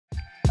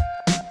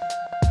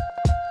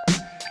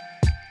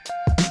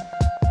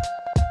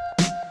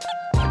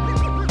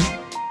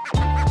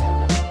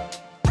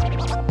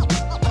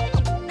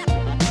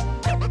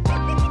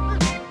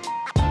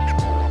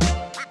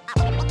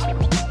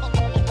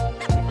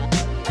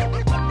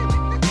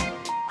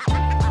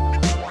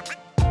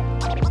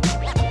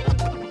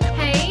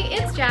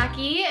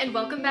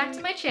welcome back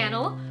to my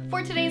channel.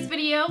 For today's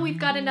video, we've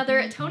got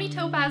another Toni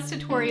Topaz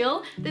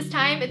tutorial. This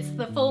time it's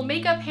the full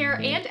makeup, hair,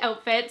 and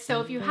outfit, so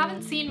if you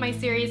haven't seen my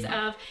series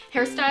of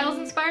hairstyles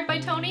inspired by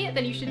Toni,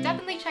 then you should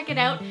definitely check it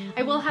out.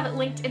 I will have it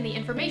linked in the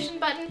information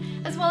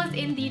button, as well as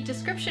in the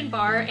description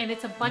bar, and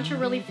it's a bunch of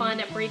really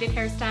fun braided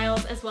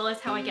hairstyles, as well as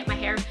how I get my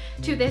hair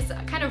to this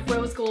kind of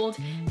rose gold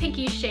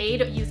pinky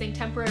shade using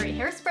temporary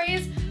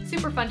hairsprays.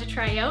 Super fun to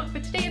try out,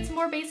 but today it's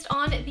more based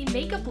on the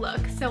makeup look.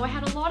 So I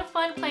had a lot of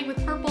fun playing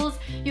with purples,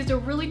 used a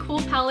really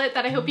cool palette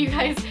that I hope you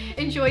guys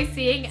enjoy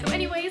seeing. So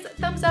anyways,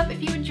 thumbs up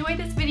if you enjoyed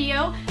this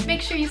video.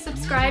 Make sure you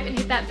subscribe and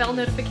hit that bell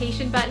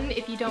notification button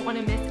if you don't want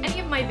to miss any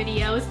of my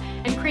videos.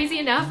 And crazy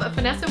enough,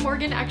 Vanessa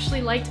Morgan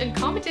actually liked and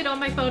commented on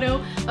my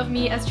photo of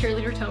me as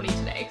cheerleader Toni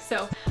today.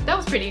 So that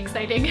was pretty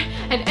exciting.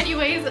 And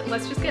anyways,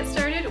 let's just get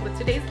started with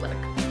today's look.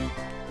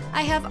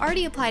 I have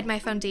already applied my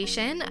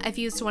foundation. I've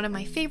used one of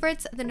my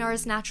favorites, the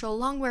NARS Natural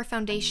Longwear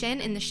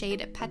Foundation in the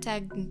shade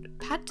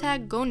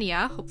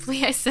Patagonia,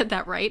 hopefully I said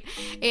that right,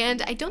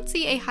 and I don't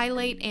see a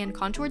highlight and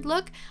contoured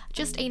look,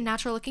 just a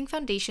natural looking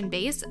foundation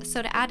base,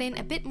 so to add in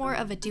a bit more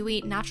of a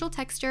dewy natural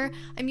texture,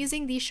 I'm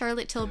using the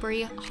Charlotte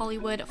Tilbury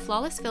Hollywood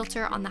Flawless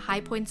Filter on the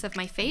high points of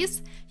my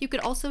face. You could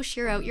also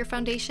sheer out your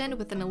foundation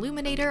with an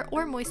illuminator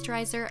or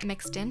moisturizer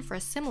mixed in for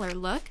a similar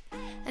look.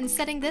 And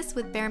setting this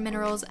with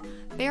bareMinerals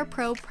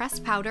BAREPRO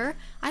Pressed Powder.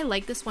 I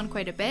like this one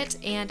quite a bit,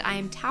 and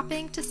I'm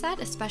tapping to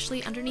set,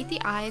 especially underneath the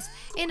eyes,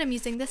 and I'm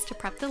using this to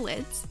prep the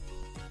lids.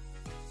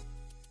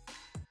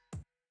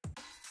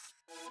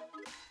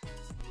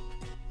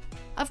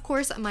 Of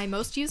course, my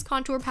most used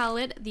contour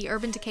palette, the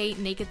Urban Decay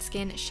Naked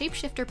Skin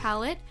Shapeshifter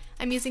palette.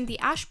 I'm using the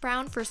ash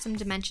brown for some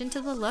dimension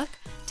to the look,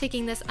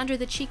 taking this under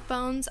the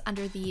cheekbones,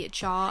 under the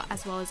jaw,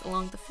 as well as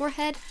along the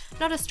forehead.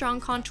 Not a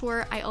strong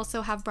contour. I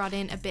also have brought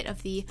in a bit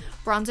of the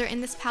bronzer in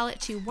this palette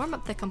to warm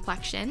up the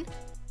complexion.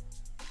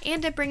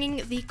 And I'm bringing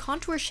the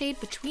contour shade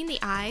between the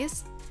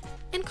eyes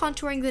and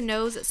contouring the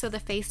nose so the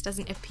face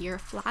doesn't appear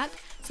flat.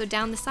 So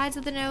down the sides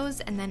of the nose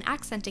and then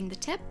accenting the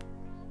tip.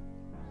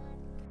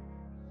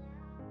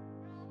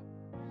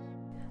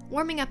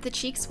 Warming up the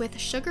cheeks with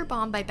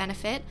Sugarbomb by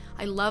Benefit.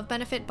 I love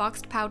Benefit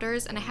boxed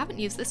powders, and I haven't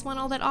used this one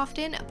all that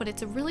often, but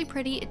it's a really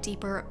pretty,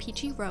 deeper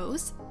peachy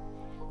rose.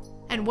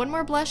 And one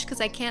more blush, because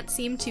I can't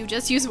seem to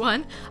just use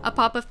one, a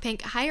pop of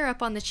pink higher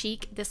up on the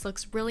cheek. This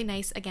looks really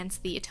nice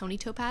against the Toni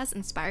Topaz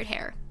inspired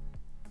hair.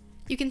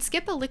 You can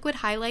skip a liquid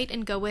highlight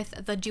and go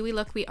with the dewy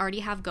look we already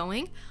have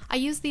going. I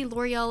used the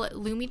L'Oreal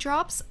Lumi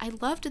drops. I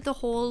loved the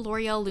whole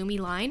L'Oreal Lumi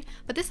line,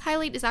 but this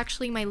highlight is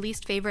actually my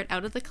least favorite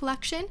out of the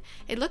collection.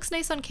 It looks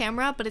nice on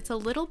camera, but it's a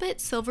little bit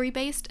silvery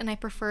based, and I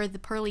prefer the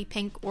pearly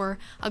pink or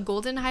a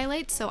golden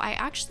highlight, so I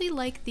actually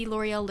like the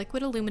L'Oreal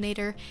Liquid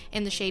Illuminator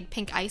in the shade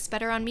Pink Ice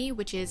better on me,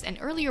 which is an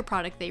earlier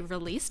product they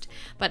released.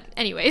 But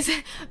anyways,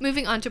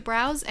 moving on to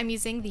brows, I'm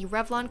using the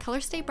Revlon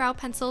Colorstay Brow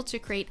Pencil to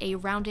create a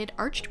rounded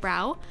arched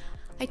brow.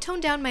 I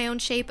toned down my own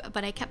shape,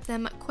 but I kept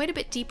them quite a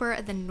bit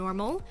deeper than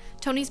normal.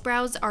 Toni's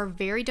brows are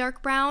very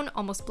dark brown,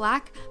 almost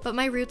black, but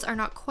my roots are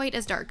not quite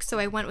as dark, so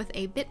I went with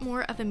a bit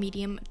more of a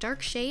medium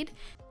dark shade.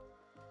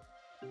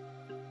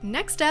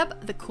 Next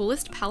up, the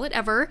coolest palette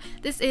ever.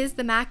 This is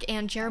the MAC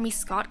and Jeremy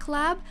Scott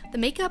collab. The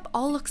makeup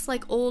all looks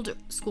like old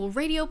school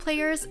radio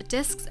players,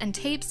 discs, and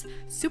tapes.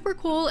 Super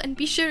cool, and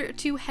be sure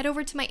to head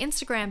over to my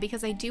Instagram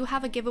because I do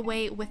have a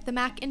giveaway with the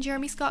MAC and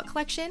Jeremy Scott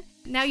collection.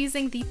 Now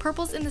using the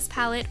purples in this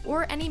palette,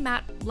 or any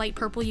matte light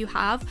purple you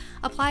have,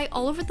 apply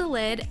all over the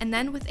lid, and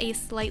then with a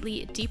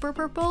slightly deeper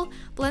purple,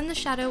 blend the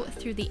shadow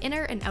through the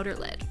inner and outer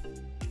lid.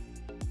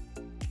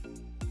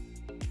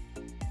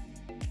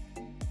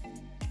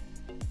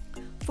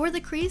 For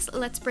the crease,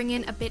 let's bring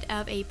in a bit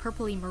of a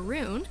purpley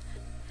maroon.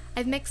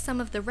 I've mixed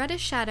some of the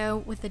reddish shadow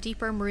with the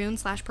deeper maroon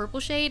 / purple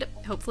shade.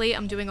 Hopefully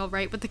I'm doing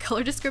alright with the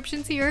color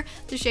descriptions here.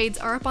 The shades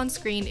are up on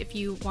screen if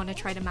you want to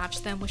try to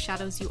match them with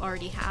shadows you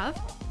already have.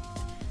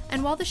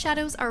 And while the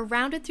shadows are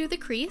rounded through the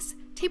crease,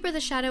 taper the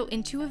shadow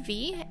into a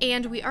V,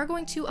 and we are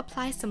going to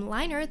apply some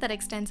liner that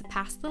extends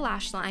past the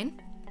lash line.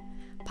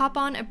 Pop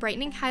on a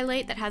brightening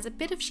highlight that has a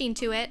bit of sheen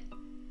to it.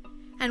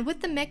 And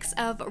with the mix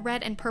of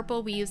red and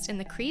purple we used in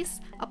the crease,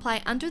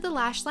 apply under the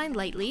lash line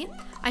lightly.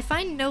 I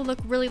find no look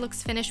really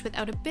looks finished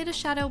without a bit of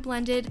shadow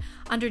blended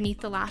underneath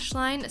the lash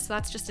line, so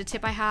that's just a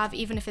tip I have.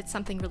 Even if it's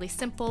something really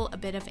simple, a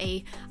bit of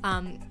a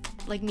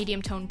like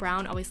medium tone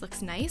brown always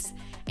looks nice.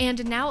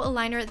 And now a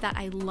liner that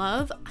I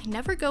love. I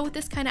never go with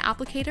this kind of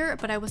applicator,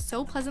 but I was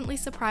so pleasantly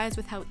surprised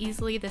with how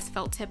easily this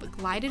felt tip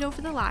glided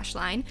over the lash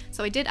line,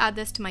 so I did add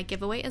this to my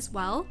giveaway as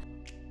well.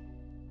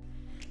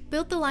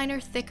 Build the liner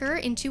thicker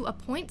into a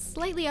point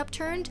slightly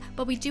upturned,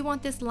 but we do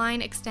want this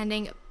line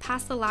extending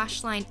past the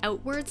lash line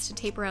outwards to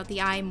taper out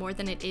the eye more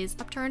than it is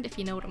upturned, if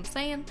you know what I'm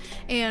saying.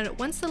 And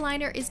once the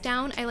liner is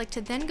down, I like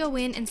to then go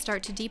in and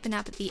start to deepen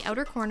up the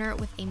outer corner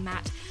with a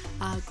matte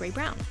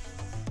gray-brown.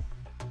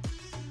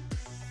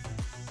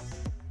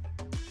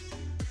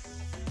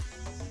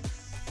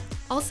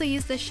 Also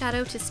use this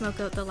shadow to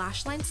smoke out the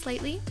lash line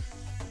slightly.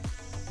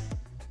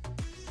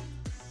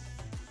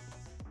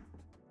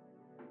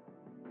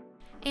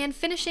 And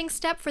finishing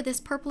step for this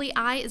purpley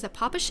eye is a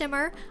pop of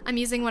shimmer. I'm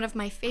using one of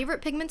my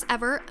favorite pigments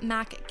ever,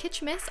 MAC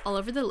Kitsch Miss, all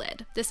over the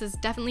lid. This has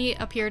definitely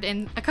appeared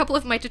in a couple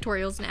of my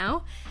tutorials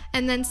now.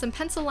 And then some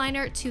pencil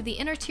liner to the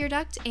inner tear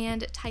duct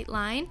and tight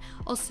line.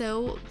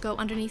 Also go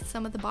underneath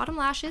some of the bottom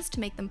lashes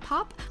to make them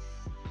pop.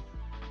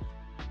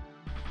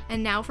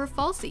 And now for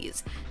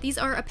falsies. These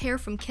are a pair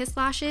from Kiss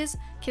Lashes.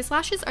 Kiss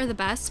Lashes are the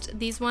best.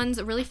 These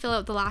ones really fill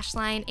out the lash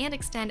line and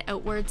extend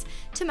outwards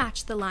to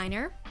match the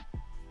liner.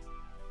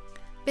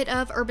 Bit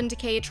of Urban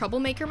Decay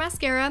Troublemaker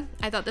mascara.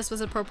 I thought this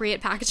was appropriate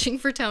packaging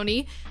for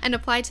Toni, and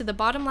apply to the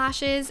bottom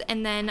lashes,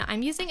 and then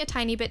I'm using a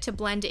tiny bit to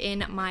blend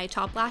in my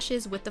top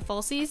lashes with the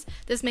falsies.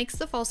 This makes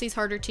the falsies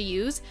harder to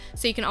use,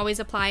 so you can always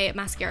apply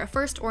mascara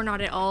first or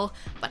not at all,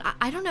 but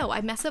I don't know,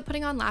 I mess up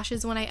putting on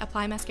lashes when I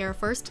apply mascara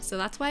first, so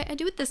that's why I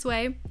do it this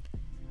way.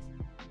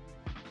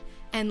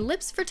 And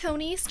lips for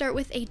Toni start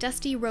with a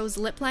Dusty Rose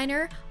lip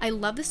liner. I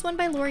love this one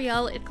by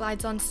L'Oreal, it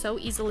glides on so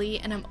easily,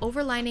 and I'm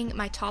overlining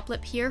my top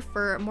lip here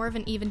for more of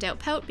an evened out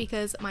pout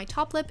because my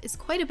top lip is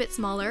quite a bit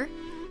smaller.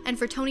 And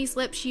for Toni's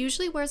lip, she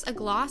usually wears a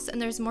gloss and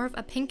there's more of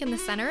a pink in the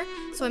center,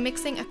 so I'm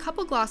mixing a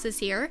couple glosses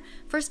here.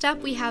 First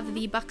up, we have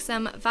the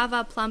Buxom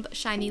Vava Plump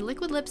Shiny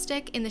Liquid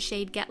Lipstick in the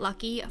shade Get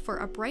Lucky for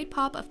a bright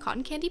pop of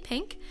cotton candy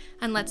pink.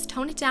 And let's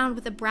tone it down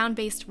with a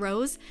brown-based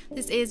rose.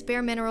 This is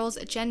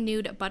bareMinerals Gen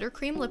Nude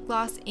Buttercream Lip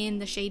Gloss in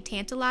the shade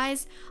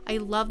Tantalize. I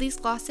love these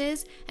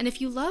glosses, and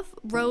if you love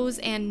rose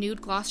and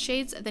nude gloss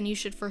shades, then you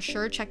should for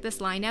sure check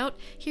this line out.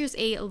 Here's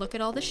a look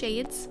at all the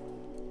shades.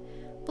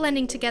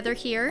 Blending together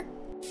here.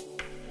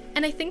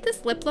 And I think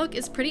this lip look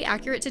is pretty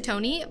accurate to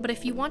Toni, but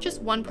if you want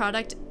just one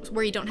product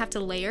where you don't have to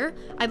layer,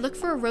 I'd look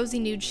for a rosy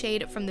nude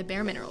shade from the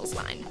bareMinerals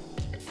line.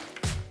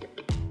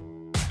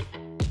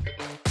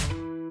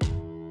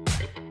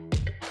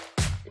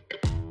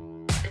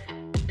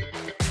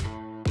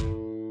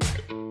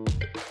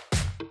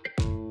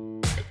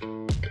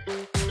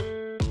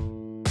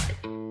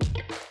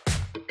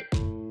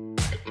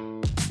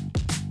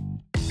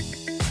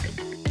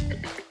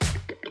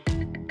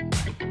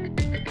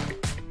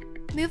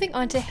 Moving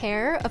on to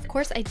hair, of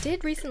course I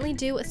did recently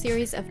do a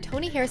series of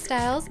Toni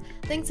hairstyles.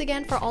 Thanks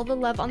again for all the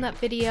love on that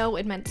video,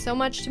 it meant so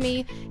much to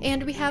me.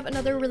 And we have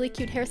another really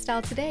cute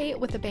hairstyle today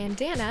with a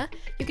bandana.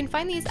 You can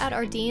find these at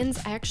Ardene's.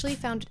 I actually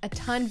found a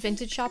ton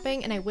vintage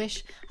shopping and I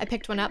wish I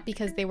picked one up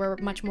because they were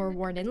much more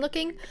worn in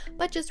looking,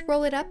 but just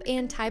roll it up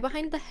and tie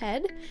behind the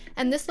head.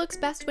 And this looks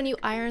best when you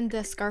iron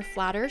the scarf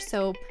flatter,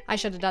 so I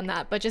should have done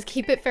that, but just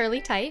keep it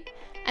fairly tight.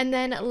 And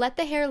then let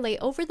the hair lay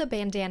over the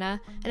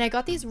bandana, and I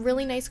got these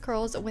really nice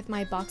curls with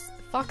my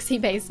Foxy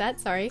base set,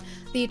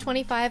 the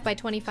 25 by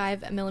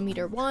 25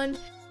 millimeter wand.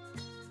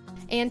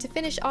 And to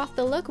finish off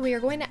the look, we are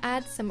going to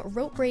add some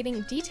rope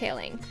braiding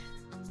detailing.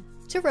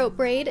 To rope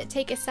braid,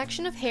 take a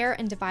section of hair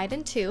and divide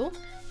in two.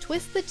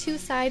 Twist the two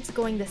sides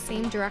going the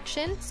same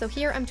direction, so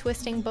here I'm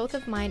twisting both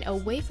of mine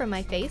away from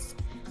my face.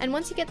 And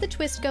once you get the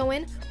twist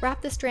going,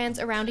 wrap the strands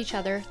around each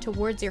other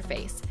towards your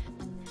face.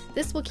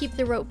 This will keep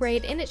the rope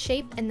braid in its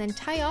shape and then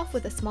tie off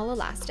with a small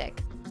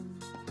elastic.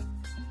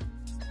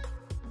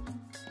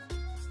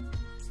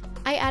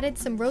 I added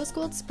some rose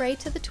gold spray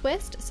to the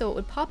twist so it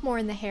would pop more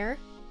in the hair.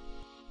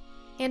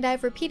 And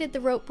I've repeated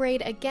the rope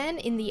braid again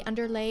in the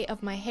underlay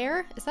of my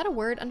hair. Is that a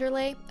word,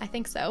 underlay? I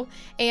think so.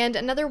 And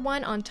another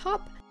one on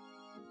top.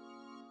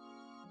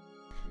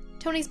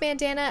 Toni's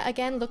bandana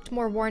again looked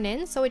more worn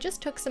in, so I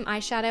just took some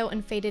eyeshadow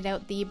and faded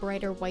out the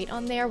brighter white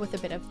on there with a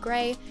bit of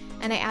gray,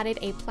 and I added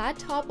a plaid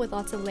top with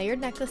lots of layered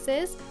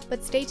necklaces,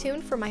 but stay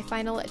tuned for my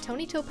final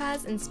Toni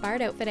Topaz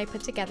inspired outfit I put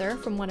together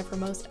from one of her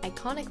most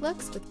iconic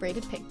looks with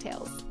braided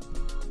pigtails.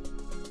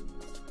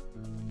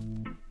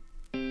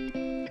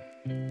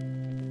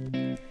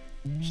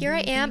 Here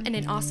I am in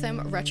an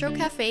awesome retro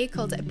cafe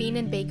called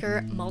Bean &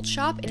 Baker Malt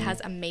Shop. It has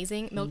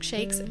amazing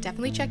milkshakes.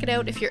 Definitely check it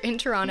out if you're in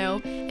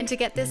Toronto. And to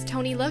get this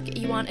Toni look,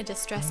 you want a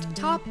distressed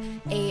top,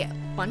 a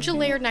bunch of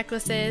layered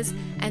necklaces,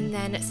 and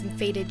then some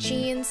faded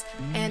jeans,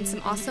 and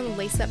some awesome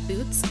lace-up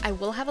boots. I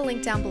will have a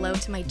link down below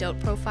to my Dote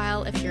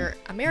profile. If you're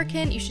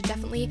American, you should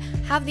definitely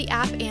have the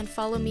app and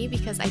follow me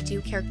because I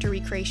do character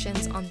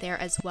recreations on there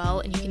as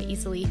well, and you can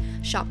easily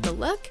shop the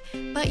look.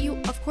 But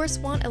you, of course,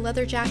 want a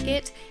leather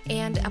jacket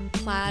and a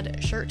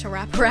plaid shirt to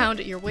wrap around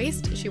your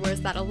waist. She wears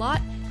that a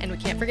lot, and we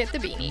can't forget the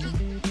beanie.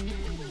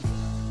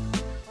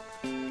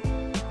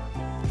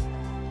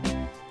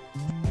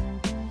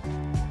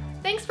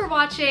 Thanks for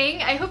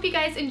watching. I hope you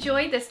guys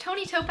enjoyed this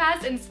Toni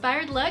Topaz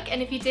inspired look,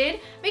 and if you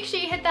did, make sure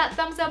you hit that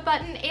thumbs up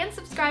button and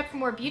subscribe for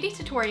more beauty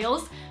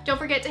tutorials. Don't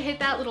forget to hit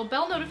that little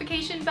bell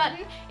notification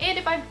button, and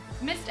if I've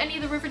missed any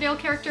of the Riverdale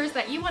characters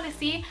that you want to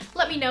see,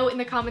 let me know in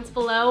the comments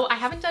below. I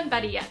haven't done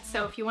Betty yet,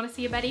 so if you want to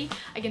see a Betty,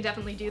 I can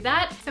definitely do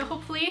that. So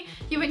hopefully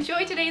you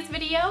enjoyed today's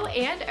video,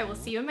 and I will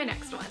see you in my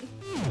next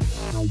one.